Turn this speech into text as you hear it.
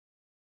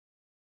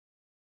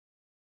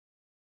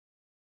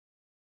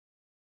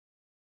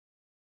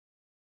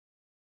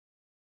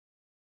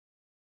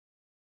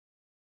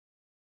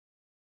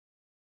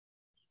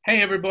Hey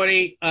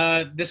everybody,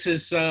 this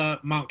is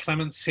Mark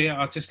Clements here,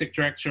 Artistic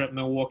Director at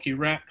Milwaukee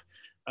Rep,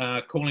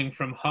 calling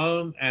from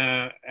home.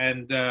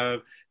 And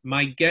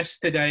my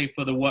guest today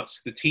for the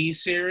What's the Tea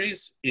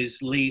series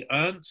is Lee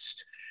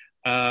Ernst,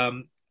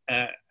 um,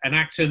 an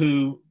actor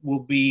who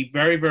will be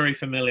very, very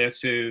familiar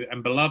to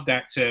and beloved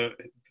actor,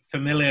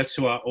 familiar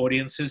to our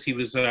audiences. He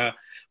was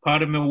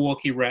part of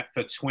Milwaukee Rep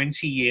for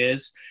 20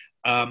 years.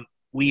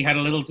 We had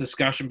a little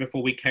discussion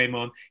before we came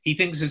on. He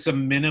thinks it's a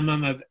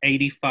minimum of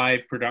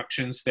 85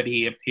 productions that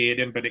he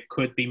appeared in, but it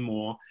could be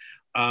more.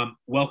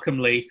 Welcome,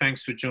 Lee.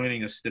 Thanks for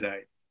joining us today.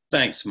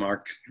 Thanks,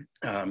 Mark.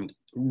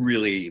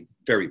 Really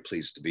very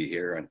pleased to be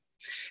here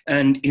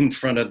and in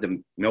front of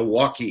the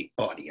Milwaukee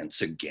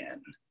audience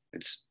again.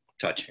 It's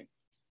touching.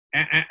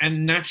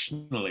 And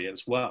nationally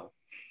as well.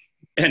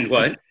 And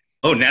what?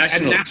 Oh,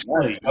 nationally.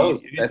 Nationally. Oh,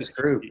 that's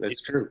true.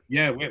 That's true.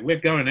 Yeah,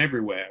 we're going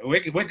everywhere.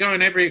 We're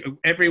going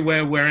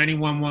everywhere where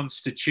anyone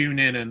wants to tune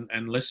in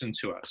and listen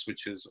to us,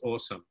 which is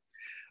awesome.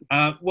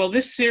 Well,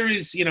 this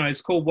series,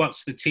 is called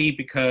What's the Tea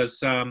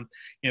because,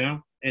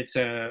 it's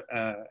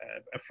a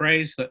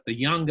phrase that the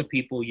younger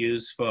people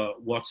use for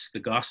what's the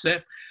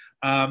gossip.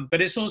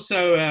 But it's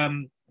also,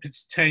 it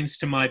pertains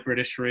to my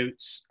British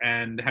roots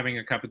and having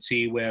a cup of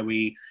tea where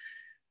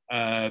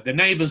the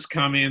neighbors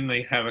come in,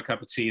 they have a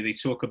cup of tea, they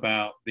talk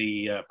about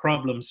the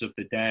problems of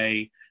the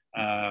day,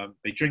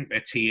 they drink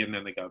their tea, and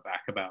then they go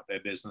back about their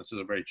business. It's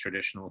a very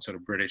traditional sort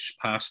of British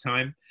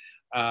pastime.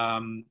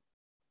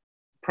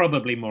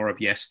 Probably more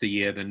of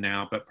yesteryear than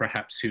now, but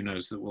perhaps who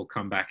knows, that will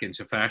come back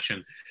into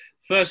fashion.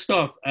 First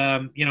off,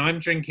 I'm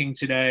drinking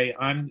today.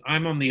 I'm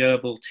on the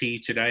herbal tea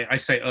today. I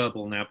say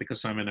herbal now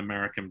because I'm an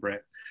American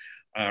Brit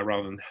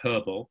rather than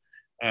herbal.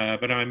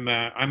 But I'm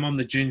on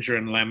the ginger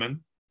and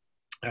lemon,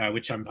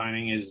 which I'm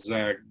finding is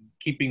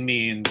keeping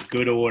me in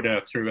good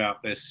order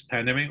throughout this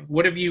pandemic.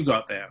 What have you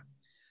got there?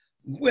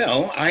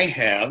 Well, I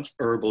have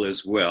herbal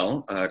as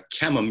well,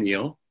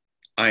 chamomile.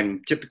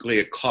 I'm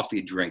typically a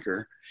coffee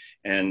drinker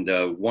and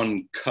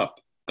 1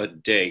 cup a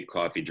day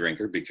coffee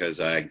drinker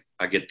because I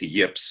get the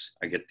yips,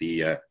 I get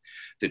the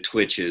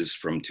twitches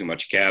from too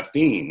much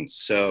caffeine.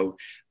 So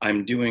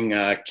I'm doing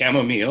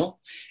chamomile,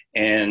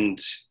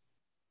 and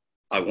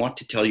I want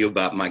to tell you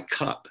about my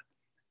cup.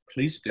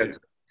 Please do.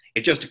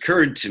 It just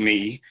occurred to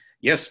me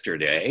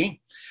yesterday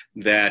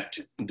that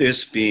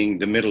this being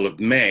the middle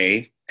of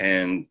May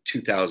and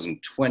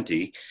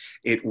 2020,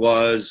 it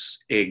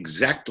was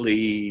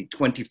exactly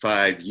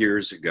 25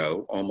 years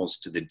ago,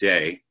 almost to the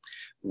day,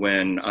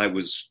 when I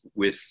was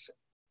with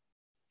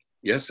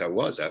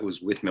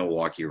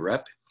Milwaukee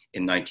Rep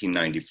in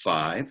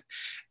 1995.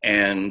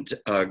 And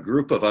a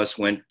group of us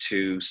went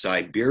to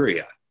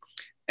Siberia.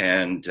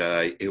 And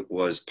it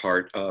was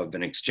part of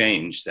an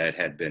exchange that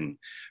had been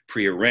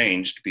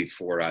prearranged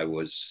before I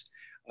was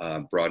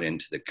brought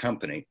into the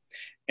company.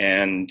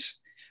 And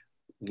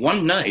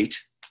one night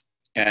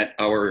at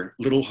our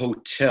little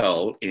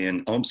hotel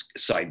in Omsk,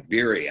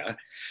 Siberia,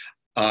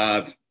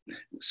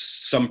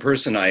 some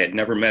person I had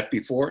never met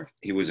before,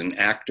 he was an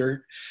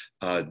actor,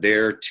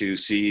 there to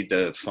see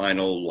the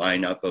final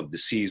lineup of the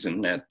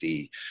season at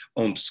the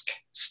Omsk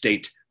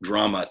State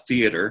Drama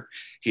Theater.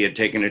 He had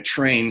taken a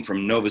train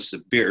from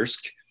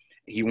Novosibirsk.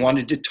 He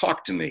wanted to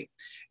talk to me.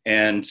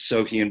 And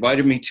so he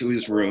invited me to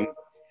his room,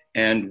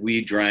 and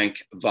we drank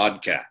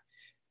vodka,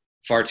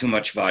 far too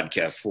much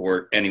vodka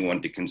for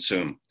anyone to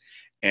consume.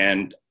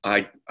 And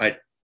I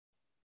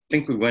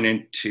think we went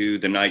into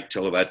the night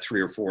till about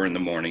 3 or 4 in the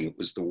morning. It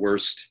was the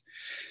worst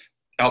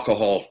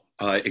alcohol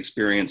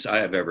experience I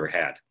have ever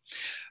had.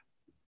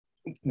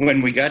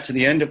 When we got to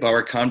the end of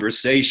our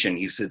conversation,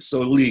 he said,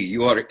 "So Lee,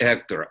 you are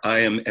actor. I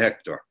am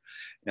actor.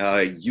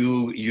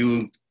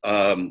 You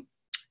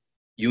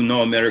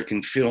know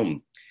American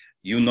film.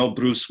 You know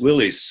Bruce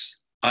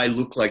Willis. I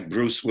look like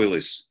Bruce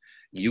Willis.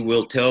 You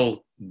will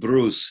tell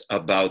Bruce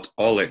about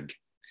Oleg."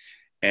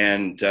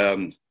 And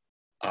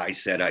I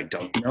said, "I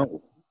don't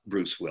know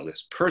Bruce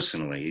Willis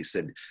personally." He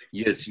said,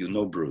 "Yes, you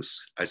know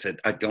Bruce." I said,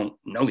 "I don't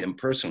know him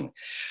personally."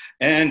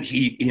 And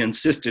he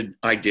insisted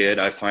I did.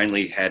 I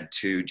finally had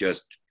to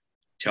just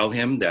tell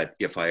him that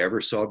if I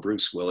ever saw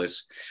Bruce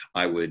Willis,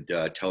 I would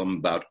tell him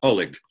about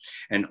Oleg.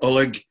 And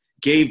Oleg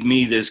gave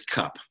me this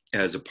cup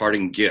as a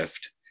parting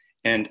gift.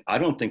 And I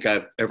don't think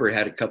I've ever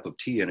had a cup of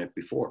tea in it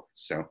before.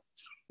 So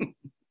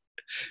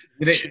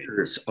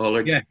cheers,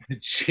 Oleg. Yeah,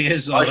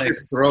 cheers, Oleg.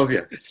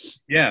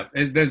 Yeah,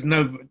 there's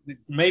no,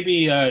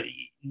 maybe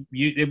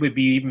it would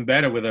be even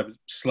better with a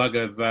slug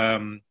of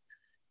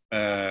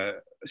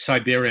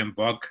Siberian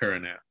vodka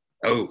in it.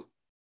 Oh,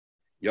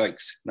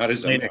 yikes. Not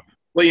as amazing.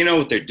 Well, you know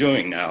what they're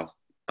doing now.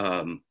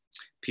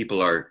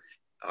 People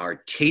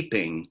are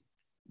taping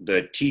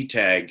the tea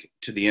tag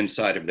to the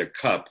inside of their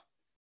cup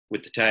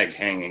with the tag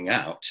hanging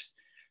out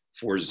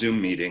for Zoom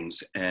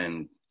meetings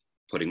and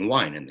putting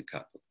wine in the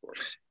cup, of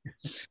course.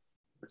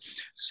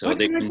 So Why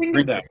didn't I think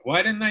of that?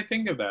 Why didn't I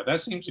think of that?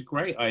 That seems a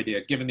great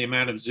idea, given the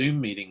amount of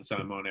Zoom meetings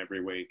I'm on every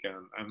week.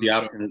 The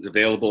option is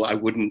available. I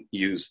wouldn't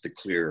use the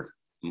clear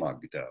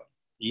mug, though.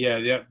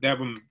 Yeah, that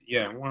one.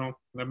 Yeah, well,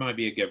 that might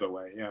be a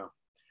giveaway. Yeah.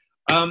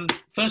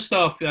 First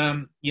off,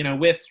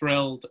 we're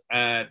thrilled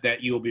that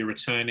you'll be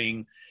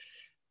returning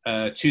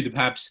to the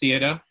Pabst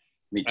Theatre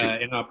Me too.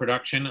 in our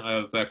production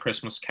of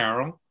Christmas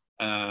Carol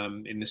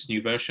in this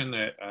new version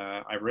that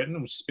I've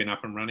written, which has been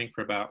up and running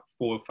for about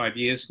 4 or 5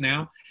 years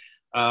now.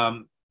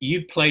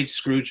 You played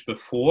Scrooge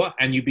before,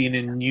 and you've been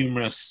in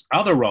numerous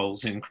other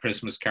roles in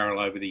Christmas Carol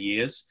over the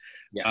years.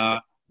 Yeah.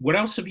 What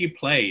else have you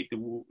played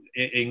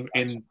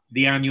in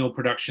the annual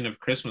production of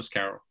Christmas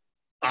Carol?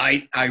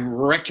 I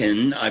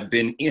reckon I've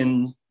been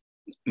in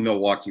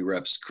Milwaukee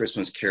Rep's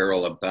Christmas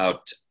Carol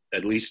about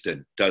at least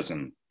a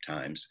dozen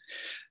times.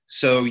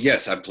 So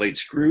yes, I played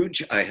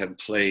Scrooge. I have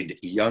played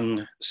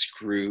young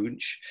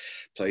Scrooge,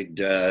 played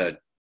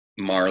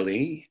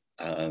Marley,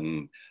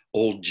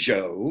 Old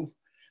Joe,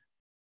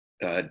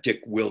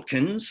 Dick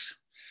Wilkins,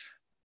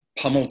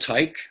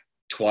 Pummeltyke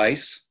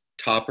twice,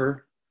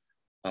 Topper,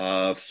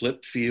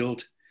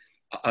 Flipfield,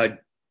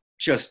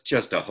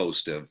 just a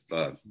host of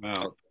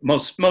Wow.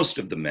 most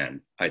of the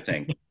men, I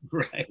think.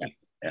 Right.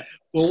 Yeah.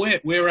 Well,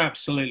 we're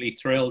absolutely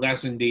thrilled,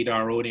 as indeed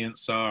our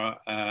audience are,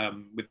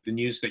 with the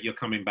news that you're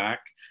coming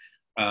back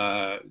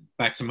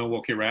to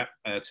Milwaukee Rep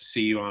to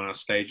see you on our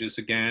stages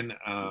again.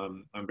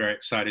 I'm very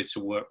excited to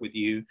work with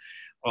you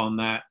on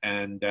that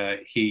and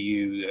hear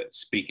you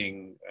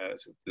speaking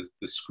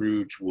the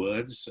Scrooge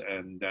words,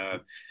 and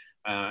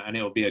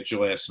it'll be a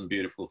joyous and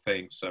beautiful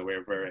thing. So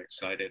we're very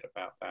excited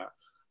about that.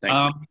 Thank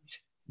you.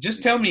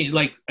 Just tell me,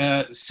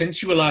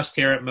 since you were last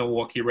here at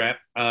Milwaukee Rep,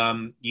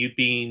 you've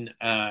been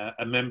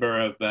a member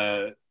of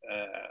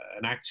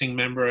an acting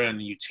member, and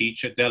you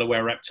teach at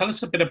Delaware Rep. Tell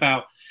us a bit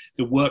about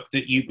the work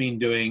that you've been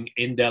doing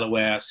in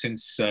Delaware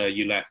since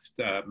you left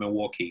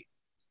Milwaukee.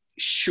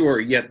 Sure.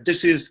 Yeah,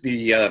 this is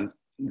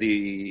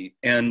the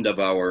end of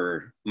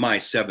my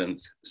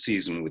 7th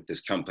season with this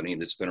company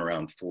that's been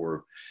around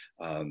for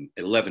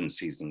 11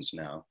 seasons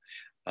now.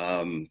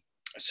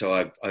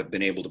 So I've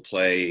been able to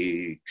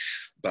play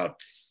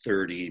about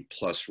 30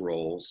 plus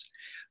roles,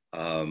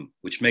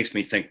 which makes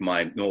me think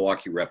my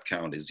Milwaukee rep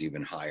count is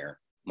even higher.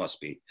 Must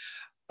be.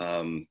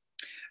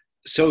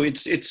 So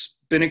it's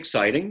been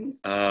exciting.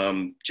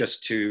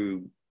 Just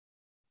to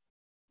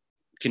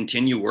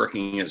continue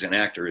working as an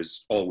actor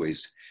is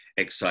always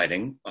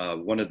exciting.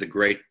 One of the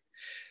great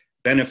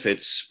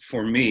benefits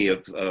for me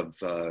of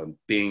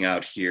being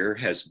out here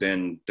has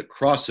been the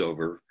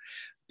crossover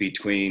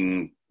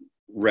between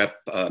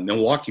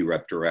Milwaukee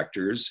rep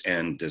directors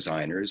and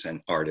designers and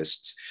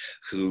artists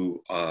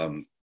who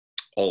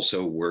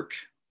also work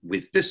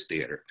with this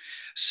theater.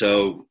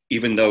 So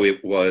even though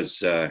it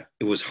was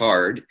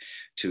hard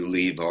to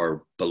leave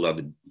our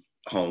beloved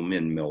home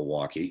in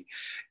Milwaukee,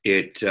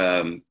 it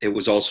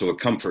was also a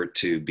comfort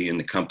to be in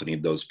the company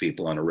of those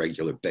people on a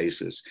regular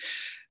basis.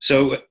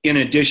 So in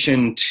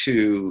addition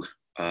to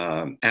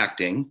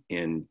acting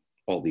in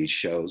all these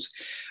shows,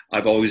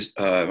 I've always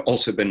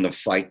also been the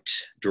fight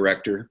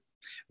director,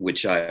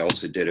 which I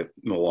also did at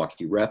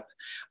Milwaukee Rep.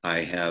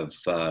 I have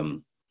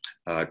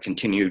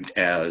continued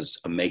as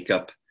a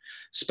makeup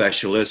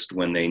specialist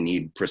when they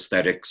need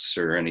prosthetics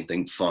or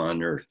anything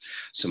fun or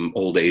some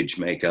old age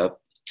makeup,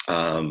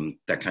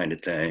 that kind of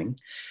thing.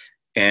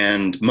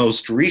 And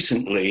most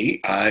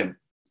recently, I've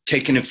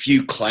taken a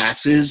few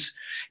classes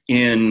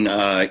in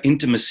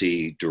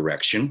intimacy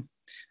direction.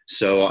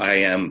 So I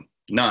am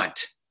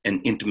not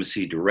an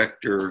intimacy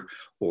director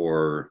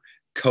or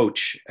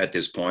coach at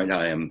this point.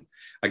 I am,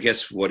 I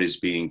guess, what is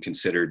being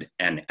considered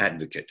an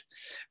advocate,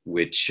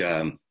 which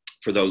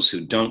for those who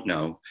don't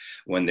know,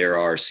 when there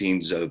are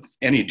scenes of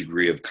any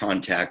degree of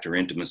contact or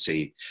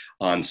intimacy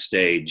on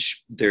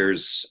stage,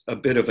 there's a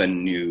bit of a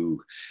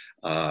new,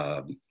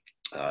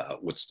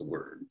 what's the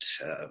word?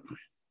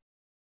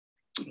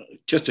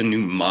 Just a new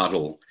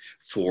model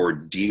for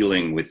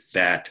dealing with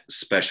that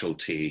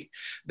specialty,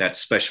 that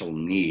special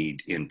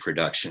need in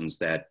productions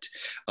that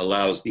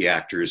allows the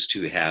actors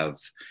to have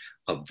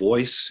a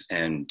voice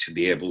and to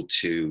be able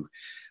to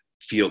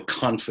feel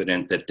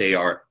confident that they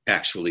are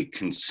actually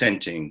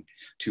consenting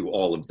to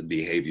all of the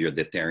behavior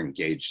that they're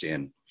engaged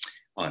in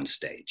on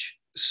stage.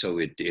 So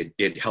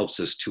it helps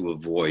us to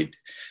avoid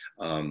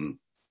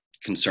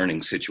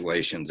concerning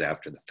situations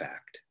after the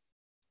fact.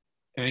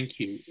 Thank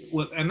you.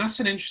 Well, and that's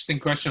an interesting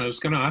question I was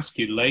going to ask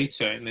you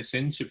later in this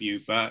interview,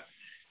 but,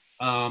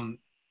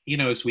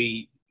 as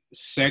we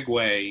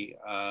segue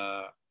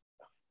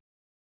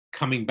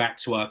coming back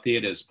to our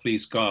theaters,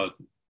 please God,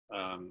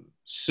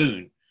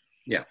 soon.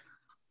 Yeah.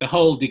 The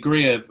whole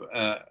degree of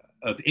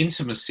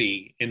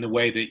intimacy in the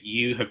way that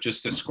you have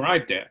just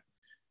described it,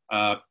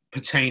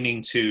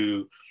 pertaining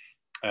to,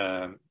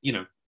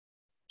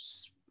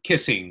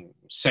 kissing,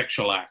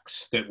 sexual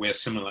acts that we're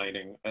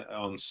simulating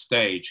on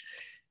stage.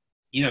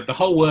 The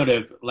whole word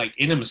of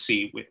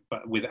intimacy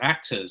with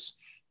actors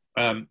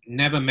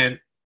never meant,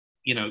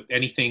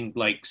 anything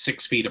like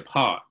 6 feet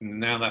apart.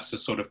 And now that's the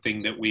sort of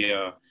thing that we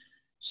are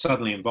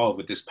suddenly involved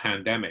with this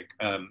pandemic.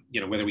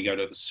 Whether we go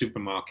to the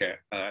supermarket,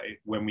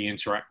 when we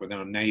interact with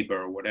our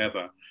neighbor or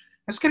whatever,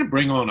 that's going to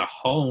bring on a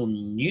whole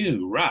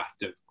new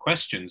raft of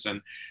questions.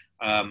 And,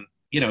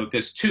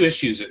 there's 2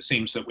 issues, it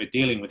seems, that we're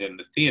dealing with in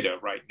the theater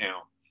right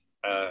now.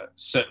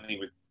 certainly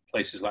with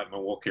places like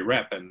Milwaukee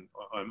Rep and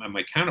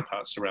my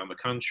counterparts around the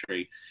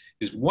country,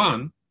 is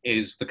one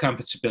is the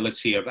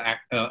comfortability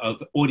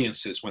of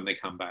audiences when they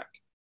come back.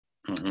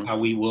 Mm-hmm. How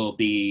we will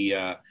be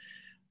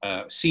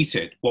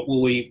seated.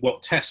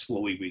 What tests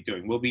will we be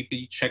doing? Will we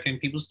be checking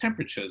people's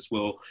temperatures?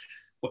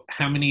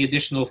 How many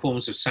additional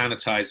forms of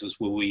sanitizers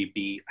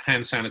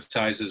hand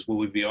sanitizers will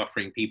we be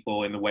offering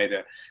people in the way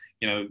that,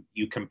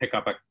 you can pick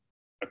up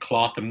a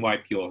cloth and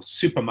wipe your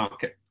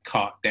supermarket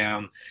cart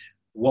down?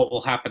 What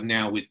will happen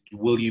now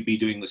will you be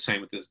doing the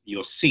same with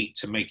your seat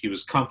to make you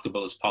as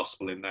comfortable as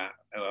possible in that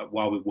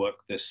while we work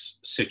this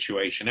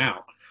situation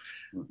out?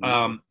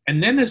 Mm-hmm.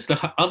 And then there's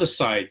the other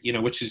side,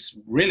 which is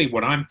really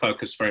what I'm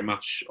focused very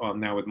much on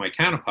now with my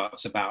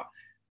counterparts, about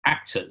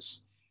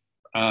actors.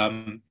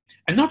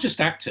 And not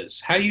just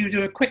actors. How do you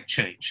do a quick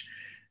change?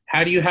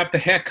 How do you have the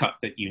haircut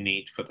that you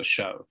need for the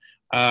show?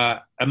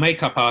 A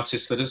makeup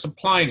artist that is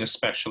applying a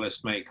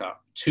specialist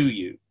makeup to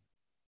you.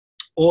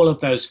 All of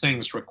those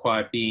things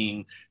require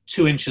being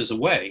 2 inches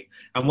away.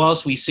 And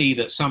whilst we see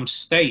that some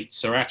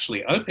states are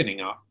actually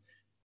opening up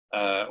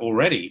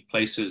already,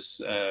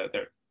 places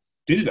that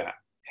do that,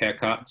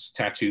 haircuts,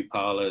 tattoo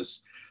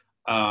parlors,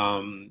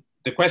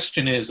 the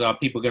question is, are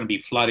people going to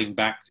be flooding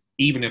back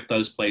even if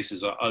those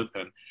places are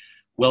open?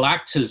 Will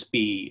actors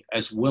be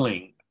as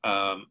willing?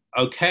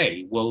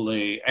 Okay, will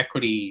the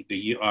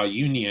equity, our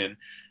union,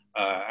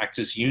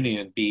 actors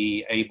union,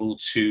 be able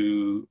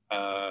to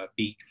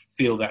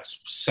feel that's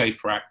safe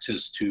for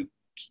actors to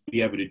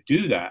be able to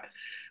do that?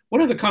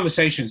 What are the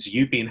conversations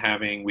you've been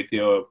having with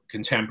your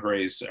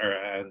contemporaries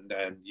and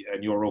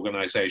your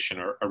organization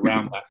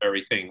around that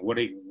very thing?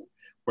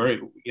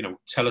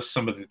 Tell us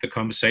some of the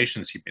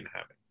conversations you've been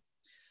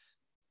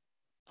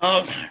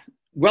having.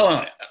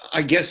 Well,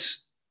 I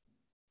guess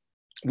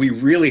we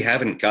really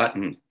haven't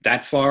gotten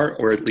that far,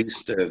 or at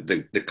least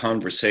the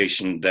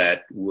conversation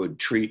that would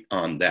treat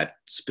on that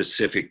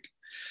specific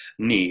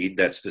need,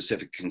 that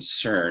specific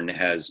concern,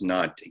 has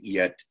not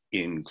yet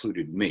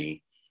included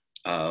me.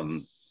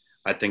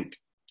 I think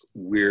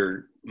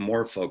we're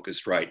more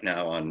focused right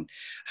now on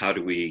how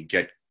do we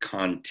get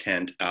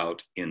content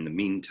out in the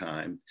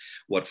meantime?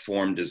 What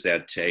form does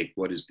that take?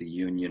 What is the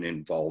union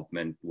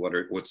involvement?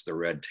 What's the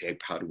red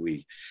tape? How do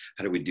we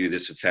do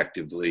this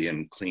effectively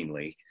and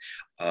cleanly?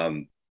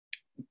 I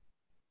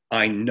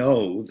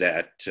know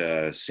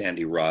that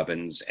Sandy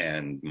Robbins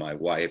and my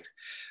wife,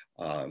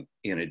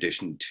 in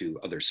addition to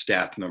other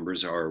staff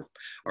members, are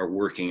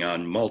working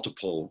on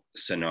multiple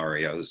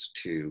scenarios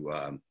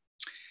to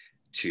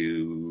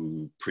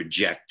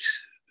project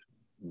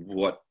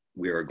what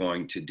we are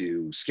going to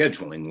do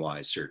scheduling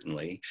wise,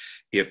 certainly.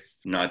 If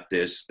not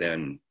this,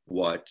 then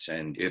what?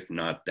 And if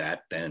not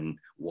that, then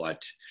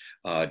what?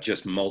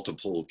 Just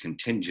multiple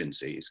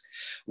contingencies.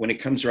 When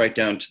it comes right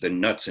down to the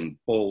nuts and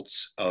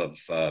bolts of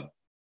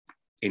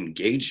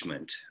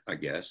engagement, I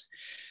guess,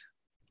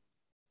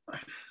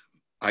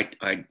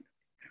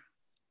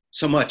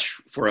 so much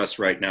for us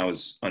right now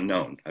is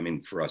unknown. I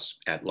mean, for us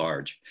at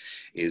large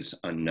is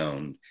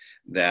unknown,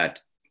 that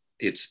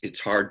it's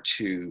hard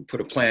to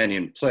put a plan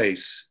in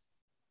place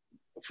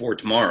for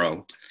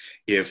tomorrow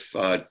if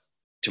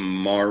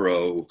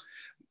tomorrow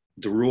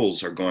the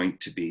rules are going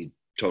to be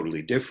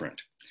totally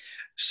different.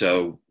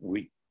 So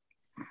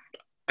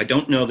I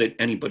don't know that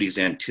anybody's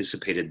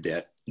anticipated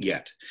that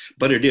yet,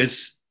 but it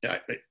is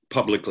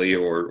publicly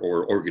or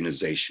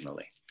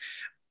organizationally.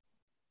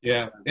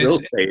 Yeah,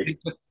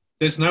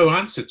 there's no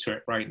answer to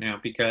it right now,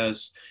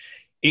 because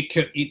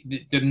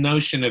the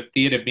notion of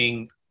theater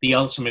being the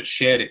ultimate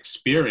shared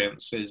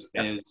experience is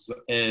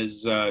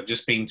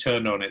just being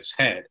turned on its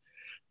head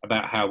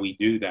about how we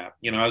do that.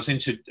 I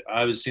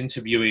was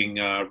interviewing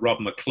Rob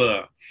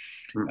McClure,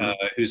 mm-hmm.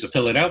 Who's a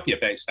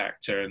Philadelphia-based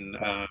actor, and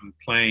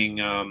playing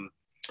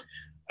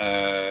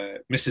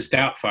Mrs.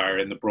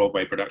 Doubtfire in the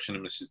Broadway production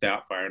of Mrs.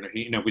 Doubtfire, and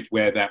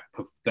where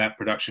that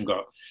production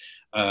got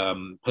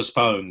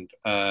postponed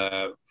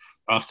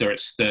after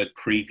its third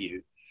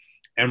preview.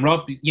 And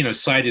Rob,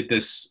 cited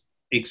this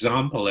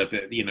example of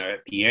it, at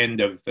the end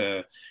of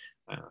the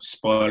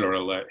spoiler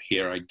alert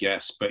here, I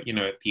guess, but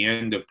at the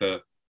end of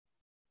the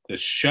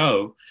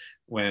show,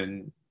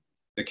 when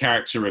the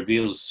character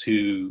reveals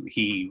who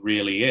he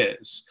really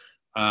is,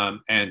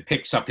 and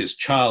picks up his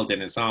child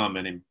in his arm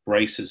and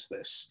embraces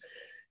this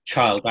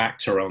child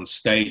actor on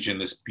stage in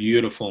this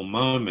beautiful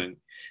moment.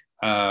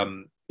 How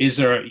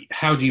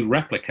do you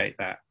replicate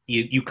that?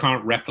 You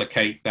can't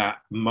replicate that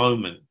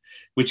moment,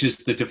 which is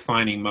the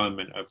defining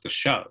moment of the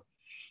show.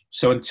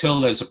 So until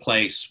there's a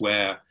place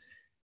where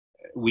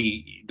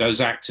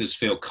those actors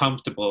feel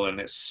comfortable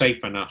and it's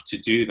safe enough to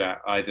do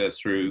that, either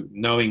through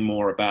knowing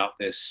more about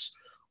this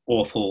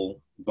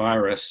awful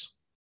virus,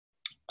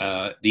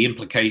 the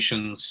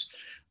implications,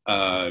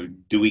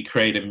 do we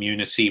create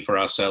immunity for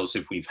ourselves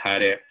if we've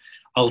had it?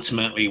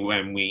 Ultimately,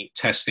 when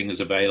testing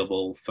is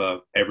available for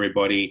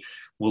everybody,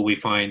 will we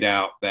find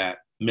out that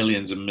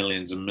millions and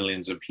millions and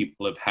millions of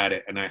people have had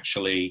it, and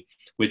actually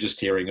we're just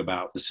hearing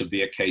about the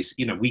severe case?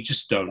 We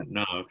just don't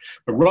know.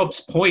 But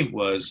Rob's point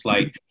was,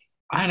 like,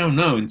 I don't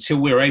know, until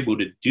we're able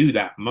to do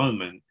that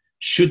moment,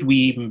 should we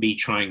even be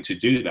trying to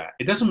do that?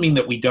 It doesn't mean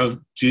that we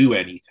don't do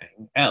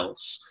anything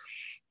else.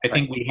 I Right.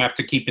 think we have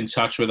to keep in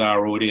touch with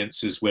our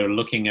audiences. We're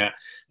looking at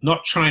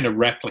not trying to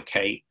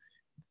replicate.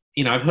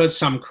 I've heard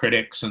some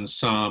critics and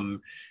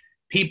some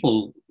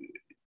people,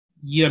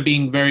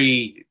 being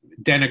very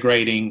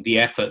denigrating the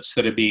efforts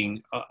that are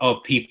being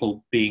of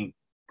people being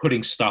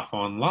putting stuff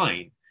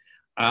online.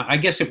 I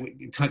guess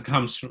it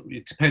comes from,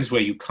 it depends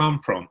where you come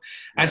from.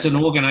 As Right.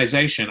 an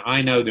organization,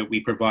 I know that we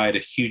provide a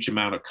huge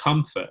amount of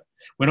comfort.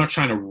 We're not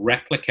trying to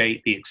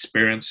replicate the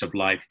experience of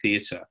live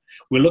theater.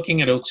 We're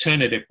looking at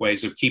alternative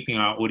ways of keeping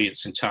our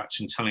audience in touch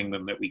and telling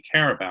them that we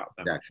care about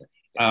them. Exactly.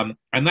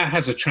 And that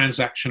has a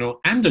transactional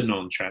and a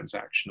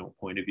non-transactional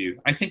point of view.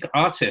 I think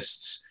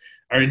artists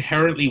are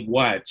inherently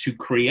wired to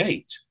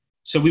create.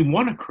 So we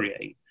want to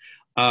create.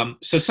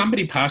 So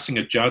somebody passing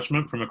a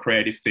judgment from a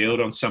creative field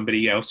on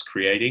somebody else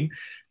creating,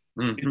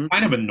 Mm-hmm. it's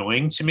kind of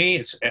annoying to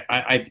me.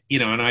 I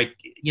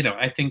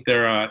think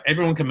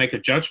everyone can make a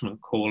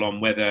judgment call on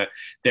whether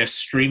they're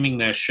streaming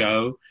their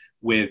show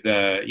with,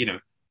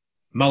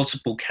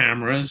 multiple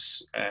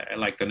cameras,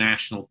 like the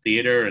National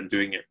Theater, and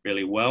doing it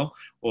really well,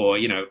 or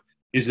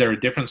is there a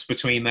difference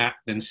between that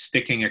than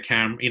sticking an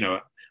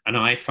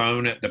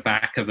iPhone at the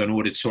back of an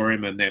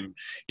auditorium and then,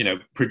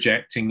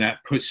 projecting that,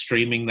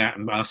 streaming that,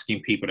 and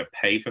asking people to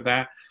pay for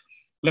that?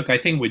 Look, I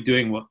think we're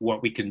doing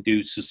what we can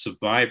do to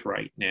survive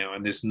right now,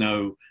 and there's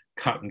no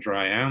cut and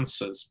dry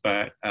answers.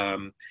 But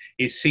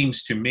it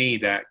seems to me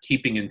that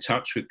keeping in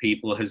touch with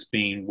people has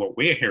been what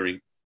we're hearing.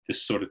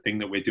 This sort of thing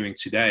that we're doing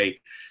today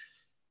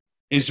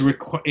is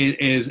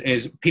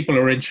people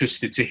are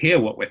interested to hear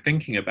what we're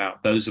thinking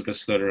about. Those of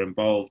us that are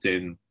involved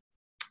in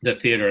the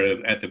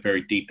theater at the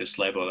very deepest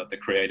level, at the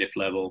creative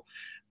level,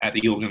 at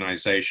the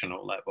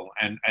organizational level,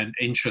 and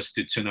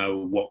interested to know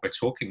what we're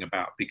talking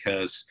about,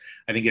 because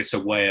I think it's a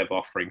way of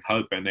offering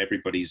hope. And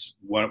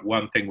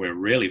one thing we're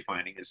really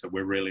finding is that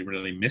we're really,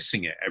 really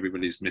missing it.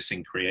 Everybody's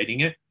missing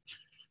creating it,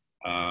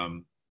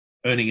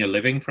 earning a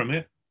living from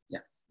it, Yeah.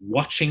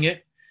 watching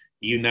it,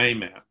 you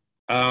name it.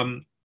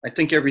 I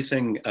think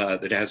everything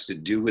that has to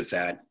do with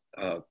that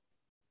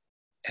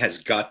has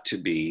got to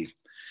be,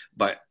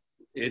 but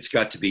it's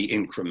got to be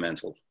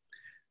incremental,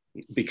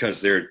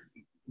 because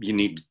you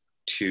need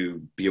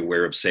to be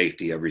aware of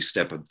safety every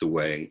step of the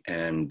way.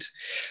 And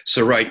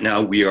so right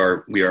now we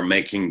are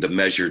making the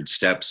measured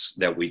steps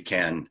that we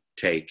can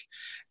take.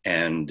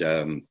 And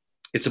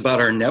it's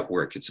about our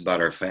network. It's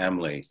about our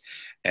family,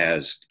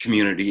 as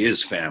community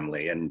is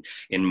family. And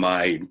in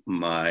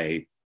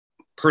my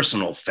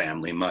personal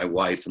family, my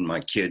wife and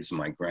my kids,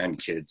 my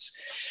grandkids,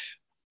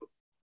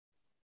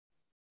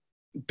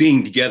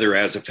 being together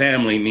as a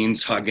family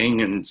means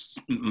hugging and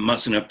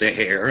mussing up the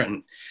hair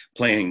and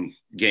playing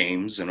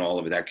games and all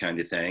of that kind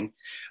of thing.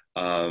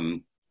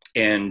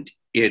 And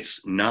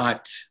it's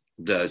not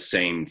the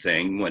same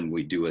thing when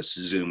we do a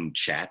Zoom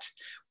chat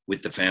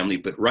with the family,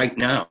 but right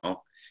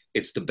now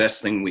it's the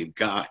best thing we've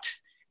got.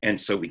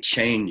 And so we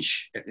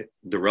change,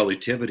 the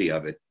relativity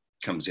of it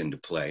comes into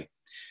play.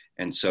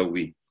 And so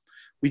we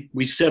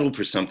settled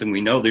for something.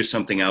 We know there's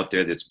something out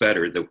there that's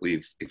better, that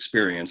we've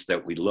experienced,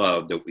 that we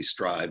love, that we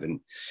strive and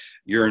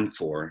yearn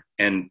for.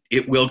 And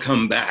it will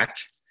come back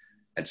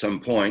at some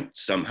point,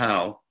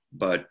 somehow,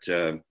 but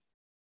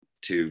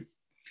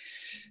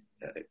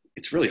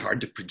it's really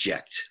hard to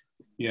project.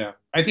 Yeah,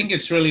 I think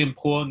it's really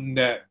important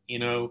that,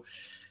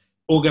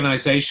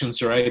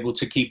 organizations are able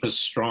to keep us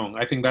strong.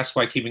 I think that's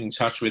why keeping in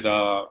touch with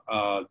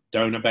our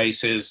donor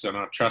bases and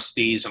our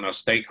trustees and our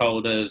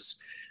stakeholders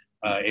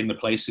in the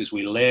places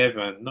we live,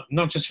 and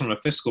not just from a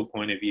fiscal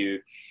point of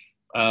view,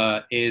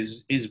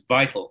 is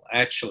vital,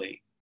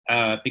 actually,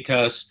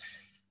 because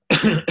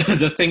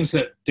the things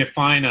that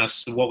define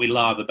us, what we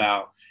love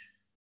about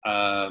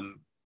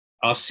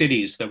our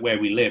cities, where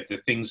we live, the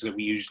things that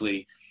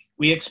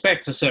we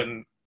expect a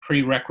certain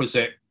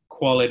prerequisite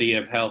quality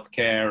of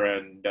healthcare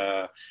and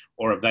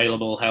or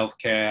available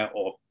healthcare,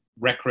 or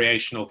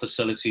recreational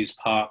facilities,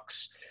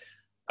 parks,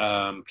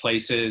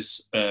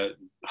 places,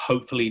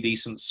 hopefully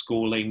decent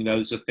schooling.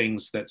 Those are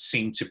things that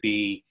seem to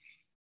be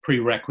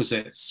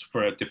prerequisites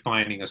for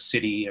defining a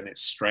city and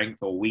its strength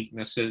or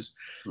weaknesses.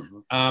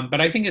 Mm-hmm.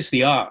 But I think it's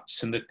the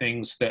arts and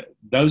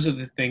those are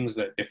the things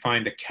that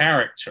define the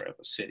character of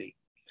a city.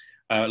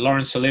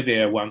 Laurence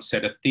Olivier once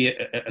said,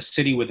 a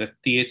city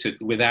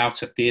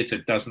without a theater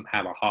doesn't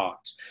have a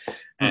heart.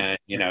 And,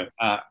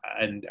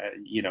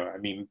 I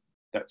mean,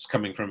 that's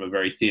coming from a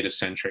very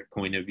theater-centric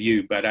point of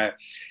view. But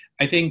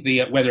I think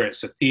whether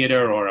it's a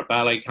theater or a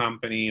ballet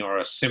company or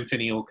a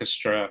symphony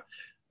orchestra,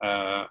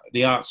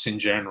 the arts in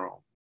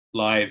general,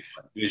 live,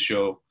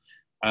 visual,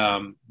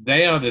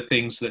 they are the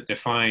things that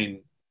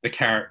define the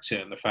character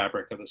and the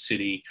fabric of a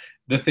city,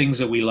 the things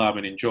that we love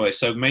and enjoy.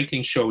 So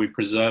making sure we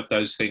preserve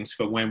those things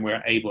for when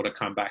we're able to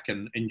come back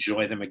and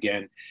enjoy them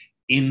again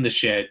in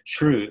the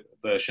true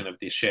version of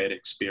the shared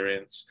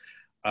experience,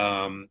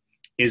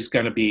 is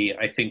going to be,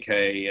 I think,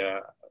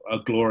 a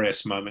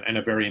glorious moment and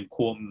a very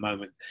important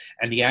moment.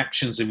 And the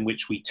actions in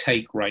which we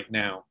take right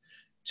now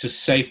to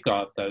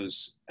safeguard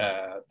those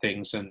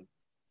things and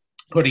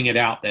putting it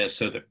out there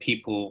so that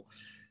people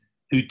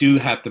who do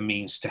have the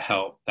means to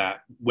help,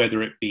 that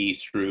whether it be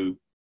through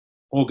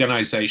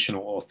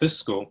organizational or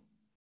fiscal,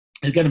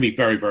 is going to be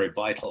very, very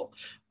vital,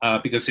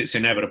 because it's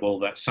inevitable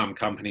that some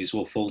companies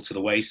will fall to the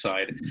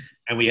wayside,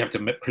 and we have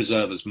to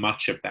preserve as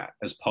much of that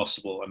as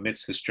possible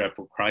amidst this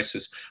dreadful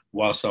crisis,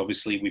 whilst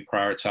obviously we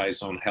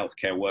prioritize on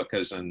healthcare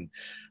workers and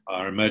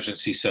our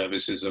emergency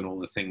services and all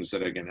the things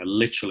that are going to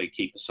literally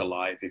keep us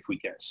alive if we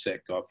get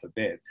sick, God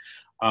forbid.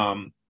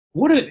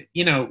 What are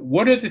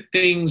the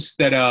things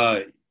that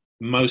are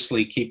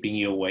mostly keeping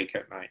you awake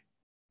at night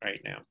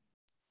right now?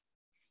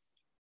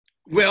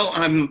 Well,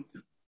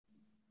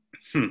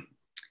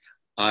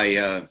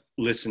 I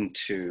listened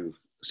to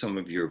some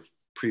of your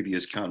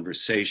previous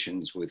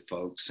conversations with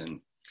folks, and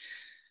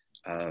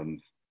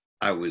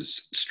I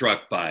was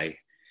struck by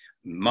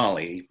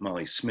Molly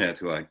Smith,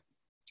 who I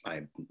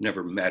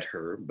never met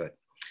her, but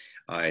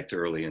I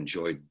thoroughly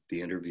enjoyed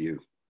the interview.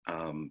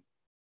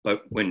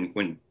 But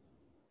when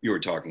you were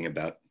talking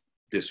about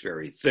this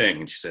very thing,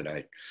 and she said,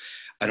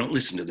 I don't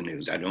listen to the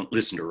news. I don't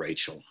listen to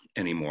Rachel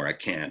anymore. I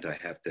can't. I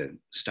have to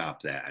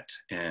stop that.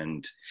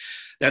 And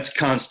that's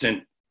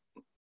constant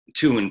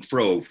to and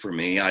fro for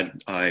me.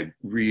 I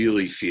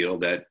really feel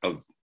that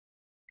of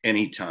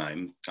any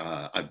time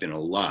I've been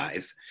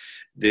alive,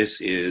 this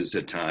is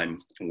a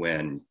time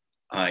when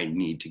I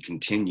need to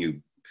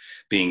continue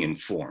being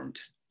informed.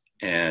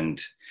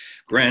 And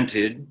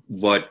granted,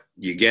 what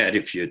you get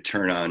if you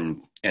turn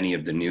on any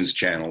of the news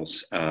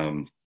channels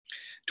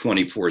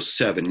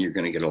 24/7, you're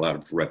going to get a lot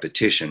of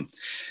repetition.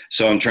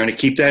 So I'm trying to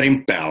keep that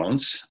in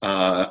balance.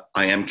 I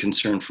am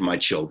concerned for my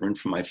children,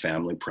 for my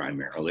family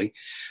primarily.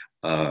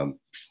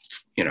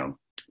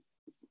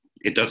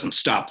 It doesn't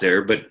stop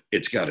there, but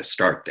it's got to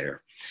start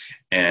there.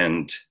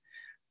 And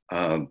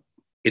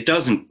it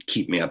doesn't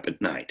keep me up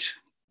at night.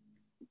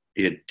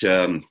 It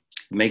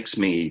makes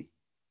me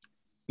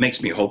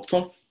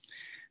hopeful.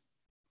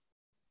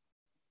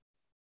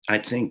 I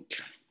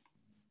think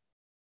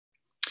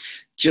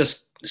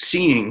just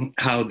seeing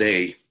how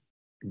they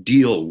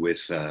deal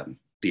with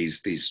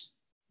these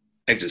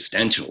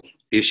existential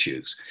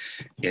issues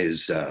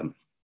is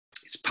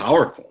it's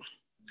powerful.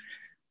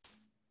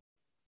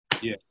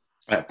 Yeah.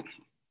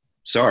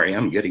 Sorry,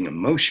 I'm getting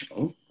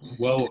emotional.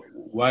 Well,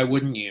 why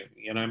wouldn't you?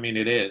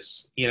 It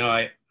is.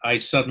 I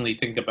suddenly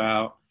think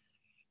about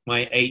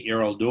my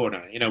 8-year-old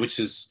daughter, which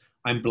is,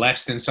 I'm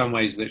blessed in some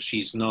ways that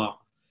she's not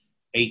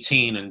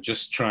 18 and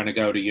just trying to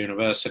go to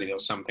university or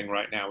something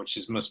right now, which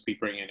must be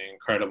bringing an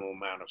incredible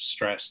amount of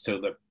stress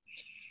to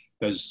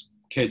those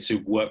kids who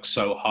work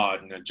so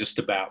hard and are just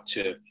about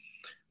to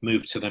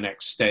move to the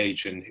next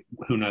stage, and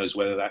who knows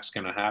whether that's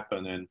going to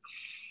happen. And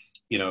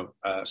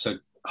so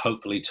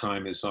hopefully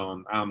time is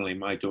on Amelie,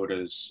 my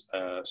daughter's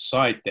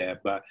side there,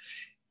 but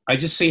I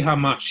just see how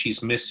much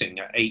she's missing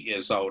at 8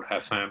 years old,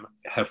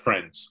 her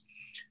friends,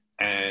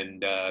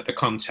 and the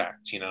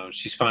contact.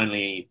 She's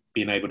finally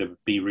been able to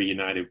be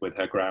reunited with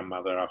her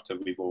grandmother after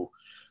we've all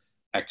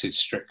acted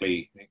strict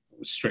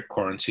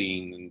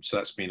quarantine, and so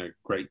that's been a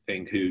great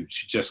thing.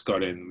 She just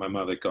got in, my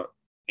mother got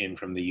in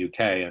from the UK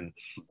and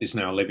is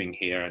now living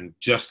here, and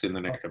just in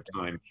the nick of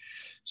time.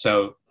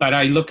 So, but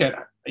I look at,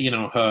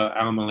 her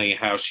Amelie,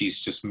 how she's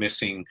just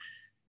missing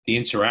the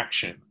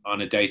interaction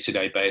on a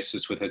day-to-day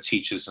basis with her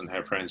teachers and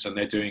her friends, and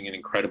they're doing an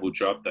incredible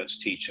job, those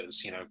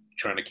teachers,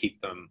 trying to keep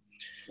them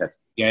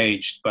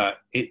engaged. But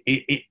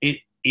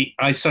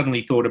I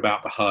suddenly thought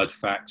about the hard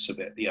facts of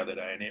it the other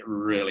day, and it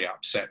really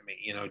upset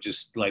me,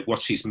 just like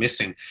what she's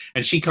missing.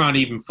 And she can't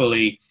even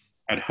fully,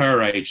 at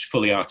her age,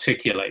 fully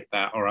articulate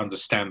that or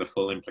understand the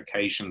full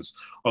implications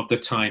of the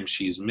time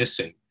she's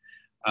missing.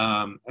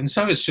 And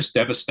so it's just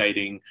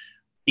devastating,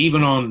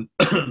 even on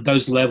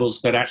those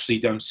levels that actually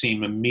don't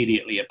seem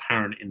immediately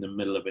apparent in the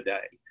middle of a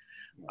day.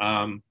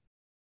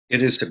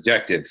 It is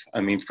subjective.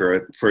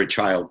 For a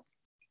child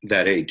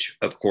that age,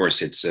 of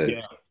course, it's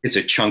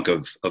a chunk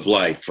of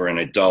life. For an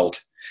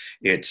adult,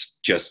 it's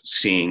just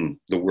seeing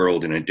the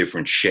world in a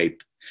different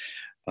shape.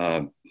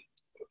 I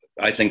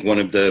think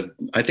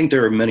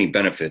there are many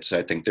benefits.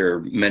 I think there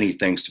are many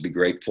things to be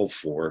grateful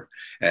for,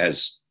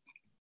 as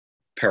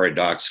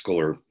paradoxical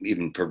or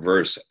even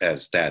perverse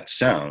as that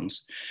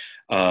sounds.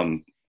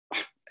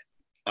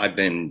 I've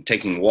been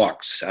taking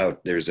walks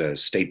out. There's a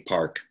state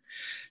park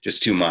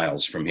just 2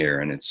 miles from here,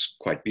 and it's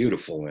quite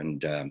beautiful.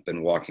 And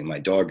been walking my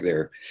dog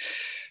there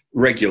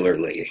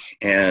regularly.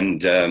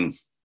 And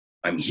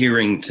I'm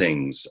hearing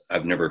things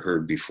I've never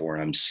heard before.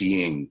 I'm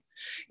seeing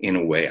in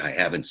a way I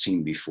haven't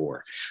seen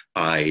before.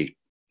 I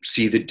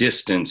see the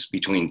distance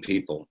between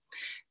people.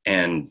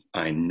 And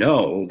I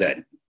know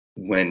that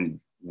when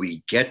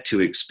we get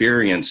to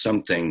experience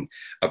something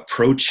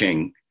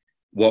approaching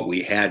what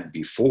we had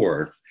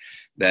before,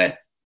 that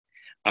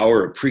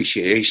our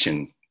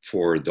appreciation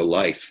for the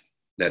life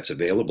that's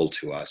available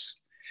to us,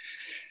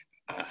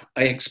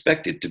 I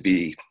expect it to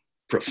be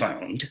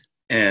profound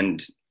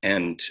and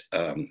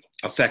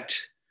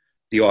affect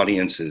the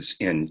audiences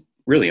in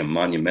really a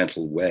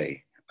monumental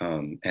way,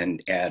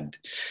 and add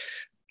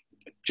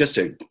just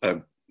a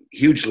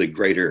hugely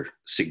greater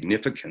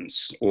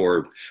significance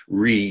or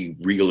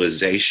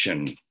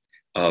realization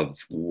of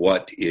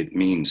what it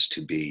means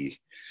to be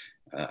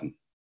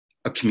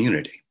a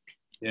community.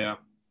 Yeah.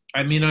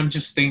 I mean, I'm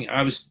just thinking,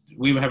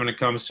 we were having a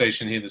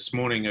conversation here this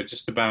morning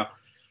just about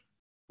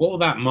what will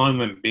that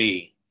moment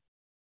be,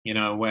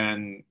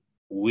 when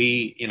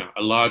we,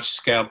 a large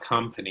scale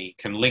company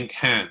can link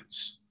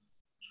hands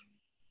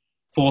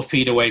 4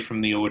 feet away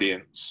from the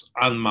audience,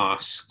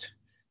 unmasked,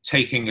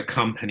 taking a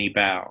company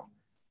bow.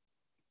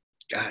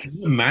 God. Can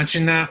you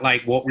imagine that?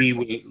 Like what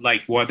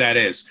that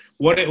is,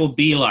 what it will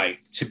be like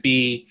to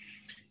be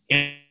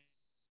in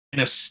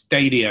a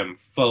stadium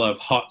full of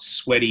hot,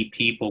 sweaty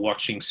people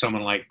watching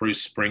someone like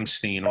Bruce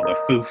Springsteen or the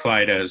Foo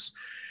Fighters,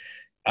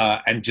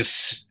 and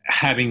just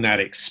having that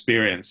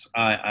experience.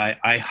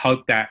 I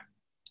hope that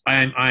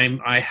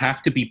I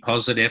have to be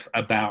positive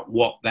about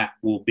what that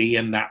will be,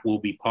 and that will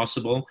be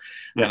possible.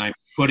 Yeah. And I'm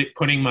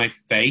putting my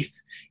faith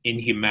in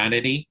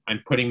humanity.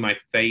 I'm putting my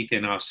faith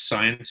in our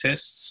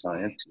scientists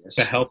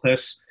to help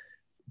us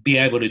be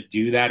able to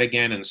do that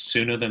again, and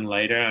sooner than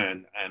later.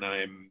 And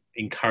I'm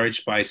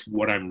encouraged by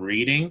what I'm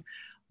reading.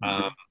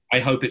 I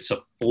hope it's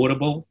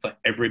affordable for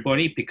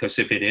everybody, because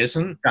if it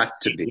isn't,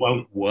 it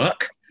won't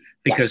work,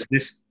 because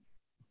this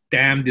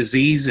damn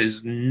disease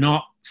is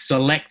not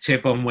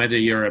selective on whether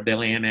you're a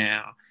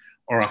billionaire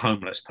or a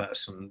homeless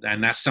person.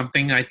 And that's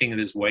something I think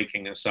that is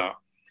waking us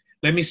up.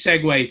 Let me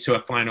segue to a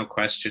final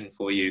question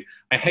for you.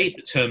 I hate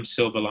the term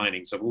silver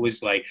linings. I've always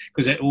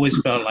because it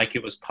always felt like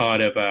it was part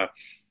of a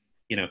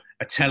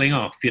telling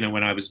off,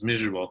 when I was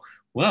miserable.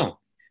 Well,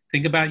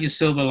 think about your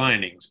silver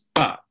linings.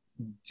 But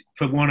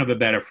for want of a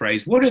better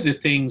phrase, what are the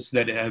things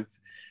that have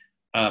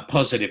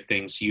positive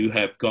things you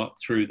have got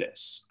through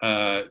this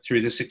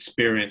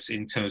experience,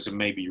 in terms of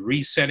maybe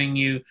resetting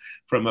you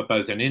from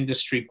both an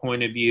industry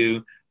point of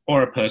view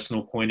or a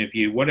personal point of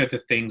view? What are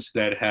the things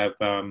that have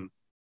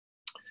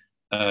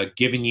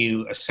given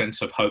you a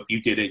sense of hope?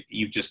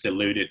 You just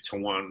alluded to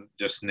one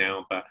just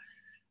now, but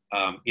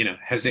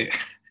has it?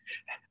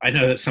 I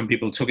know that some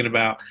people are talking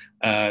about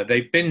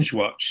they binge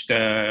watched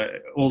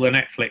all the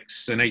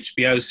Netflix and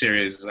HBO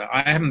series.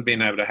 I haven't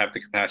been able to have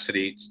the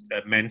capacity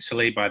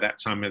mentally by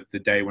that time of the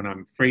day when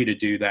I'm free to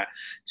do that,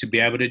 to be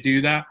able to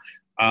do that.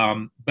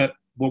 But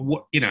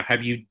what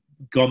have you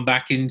gone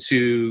back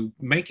into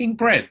making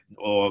bread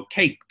or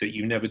cake that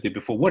you never did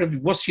before?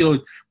 What's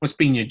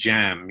been your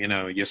jam?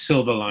 Your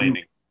silver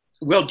lining.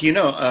 Well,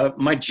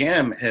 my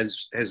jam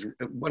has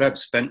what I've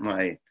spent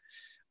my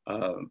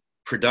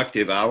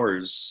productive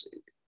hours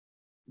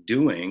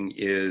doing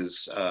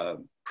is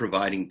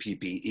providing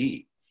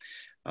PPE.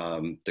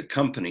 The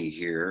company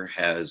here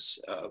has,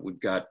 we've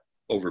got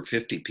over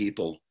 50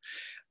 people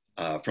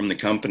from the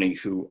company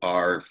who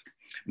are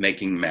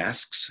making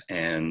masks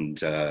and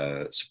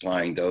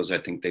supplying those. I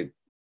think they've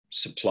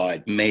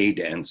made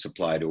and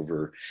supplied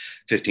over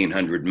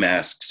 1,500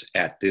 masks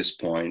at this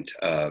point,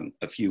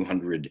 a few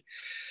hundred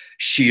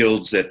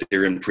shields that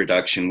they're in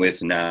production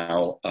with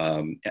now.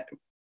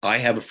 I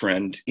have a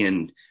friend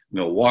in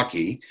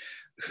Milwaukee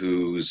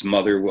whose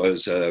mother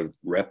was a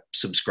rep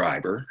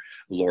subscriber,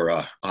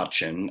 Laura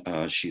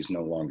Otchen. She's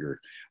no longer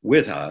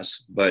with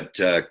us, but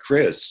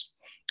Chris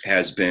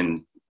has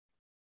been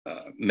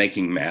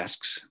making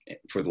masks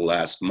for the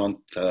last month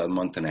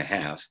and a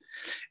half,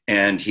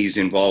 and he's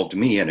involved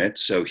me in it.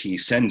 So he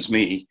sends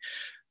me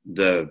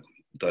the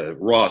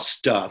raw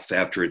stuff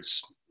after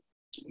it's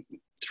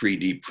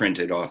 3D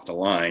printed off the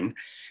line,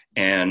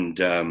 and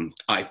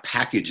I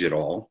package it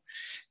all.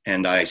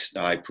 And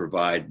I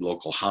provide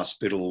local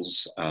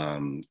hospitals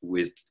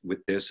with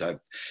this.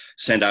 I've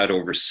sent out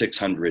over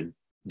 600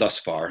 thus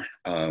far.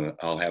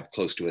 I'll have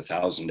close to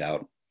 1,000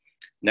 out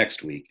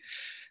next week.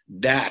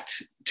 That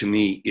to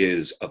me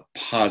is a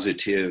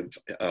positive.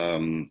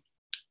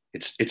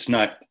 It's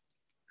not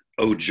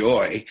oh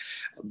joy,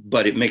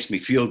 but it makes me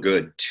feel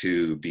good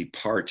to be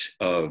part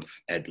of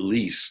at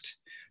least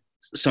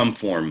some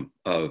form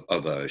of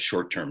a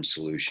short-term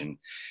solution,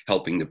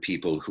 helping the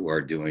people who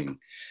are doing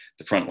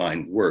the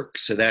frontline work.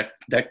 So that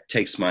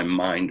takes my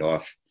mind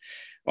off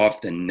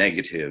the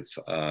negative,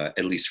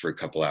 at least for a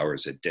couple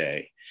hours a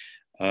day.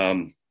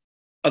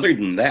 Other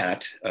than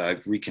that,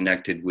 I've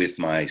reconnected with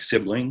my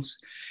siblings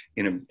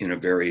in a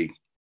very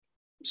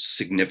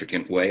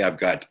significant way. I've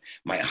got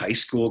my high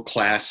school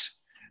class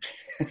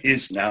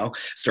is now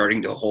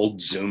starting to hold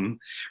Zoom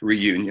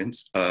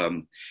reunions.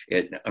 I'm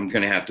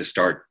going to have to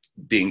start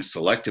being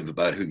selective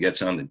about who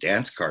gets on the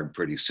dance card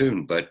pretty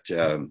soon, but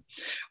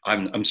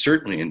I'm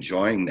certainly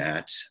enjoying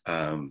that.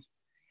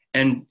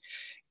 And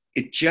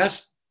it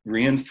just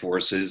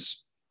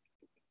reinforces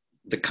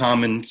the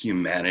common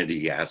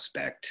humanity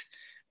aspect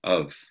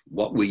of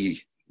what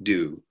we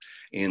do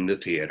in the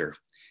theater.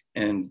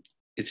 And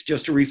it's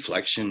just a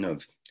reflection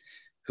of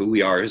who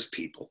we are as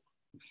people,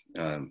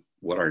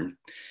 what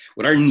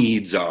our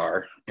needs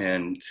are,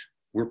 and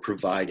we're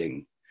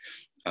providing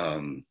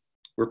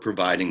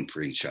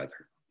for each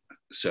other.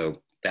 So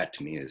that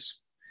to me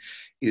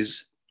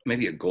is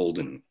maybe a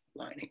golden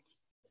lining.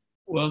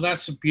 Well,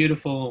 that's a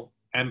beautiful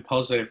and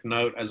positive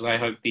note, as I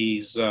hope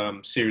these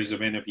series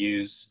of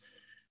interviews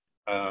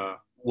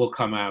will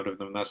come out of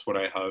them. That's what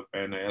I hope,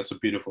 and that's a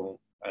beautiful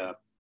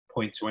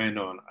point to end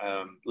on.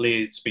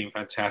 Lee, it's been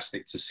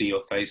fantastic to see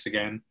your face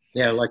again.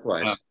 Yeah,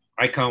 likewise.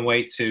 I can't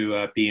wait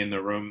to be in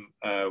the room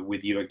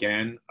with you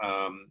again,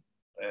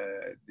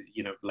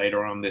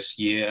 later on this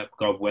year,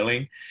 God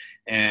willing.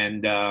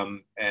 And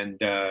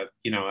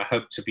I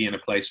hope to be in a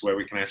place where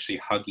we can actually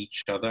hug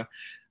each other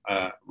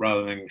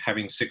rather than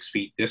having 6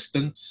 feet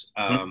distance.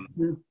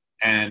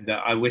 And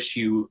I wish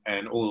you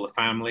and all the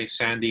family,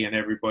 Sandy and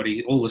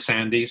everybody, all the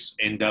Sandys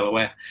in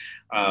Delaware,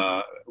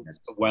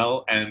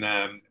 well. And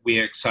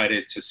we're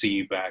excited to see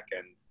you back.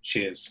 And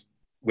cheers.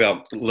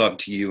 Well, love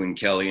to you and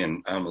Kelly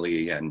and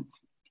Amelie and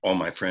all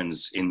my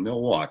friends in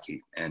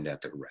Milwaukee and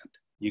at the Rep.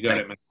 You got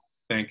it, man.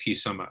 Thank you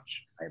so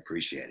much. I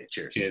appreciate it.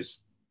 Cheers. Cheers.